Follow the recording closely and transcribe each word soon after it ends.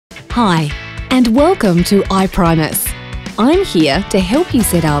Hi, and welcome to iPrimus. I'm here to help you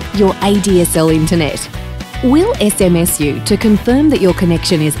set up your ADSL internet. We'll SMS you to confirm that your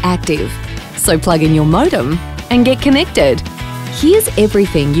connection is active. So plug in your modem and get connected. Here's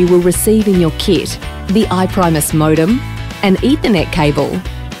everything you will receive in your kit: the iPrimus modem, an Ethernet cable,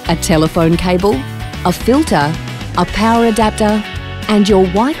 a telephone cable, a filter, a power adapter, and your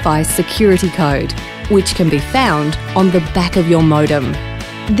Wi-Fi security code, which can be found on the back of your modem.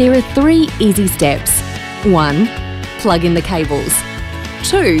 There are 3 easy steps. 1. Plug in the cables.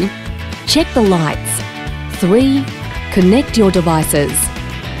 2. Check the lights. 3. Connect your devices.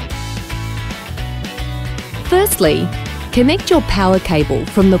 Firstly, connect your power cable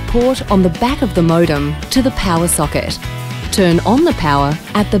from the port on the back of the modem to the power socket. Turn on the power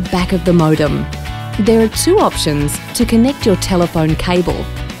at the back of the modem. There are 2 options to connect your telephone cable.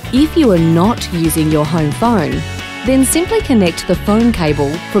 If you are not using your home phone, then simply connect the phone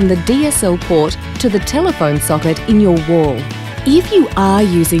cable from the DSL port to the telephone socket in your wall. If you are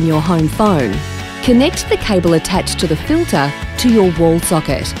using your home phone, connect the cable attached to the filter to your wall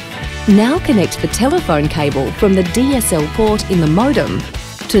socket. Now connect the telephone cable from the DSL port in the modem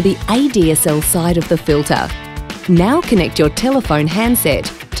to the ADSL side of the filter. Now connect your telephone handset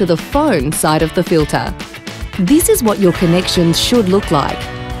to the phone side of the filter. This is what your connections should look like.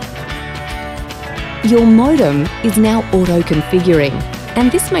 Your modem is now auto-configuring,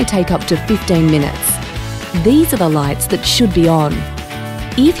 and this may take up to 15 minutes. These are the lights that should be on.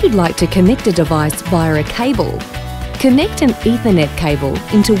 If you'd like to connect a device via a cable, connect an Ethernet cable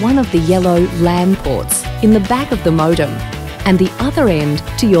into one of the yellow LAN ports in the back of the modem and the other end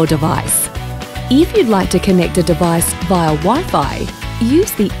to your device. If you'd like to connect a device via Wi-Fi,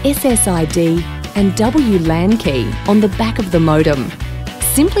 use the SSID and WLAN key on the back of the modem.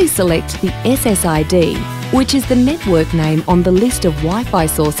 Simply select the SSID, which is the network name on the list of Wi-Fi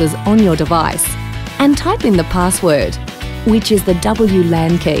sources on your device, and type in the password, which is the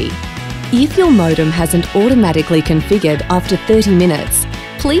WLAN key. If your modem hasn't automatically configured after 30 minutes,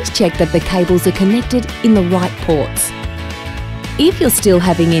 please check that the cables are connected in the right ports. If you're still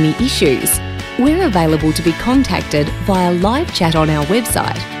having any issues, we're available to be contacted via live chat on our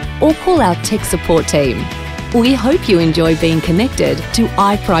website or call our tech support team. We hope you enjoy being connected to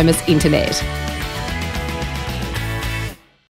iPrimus Internet.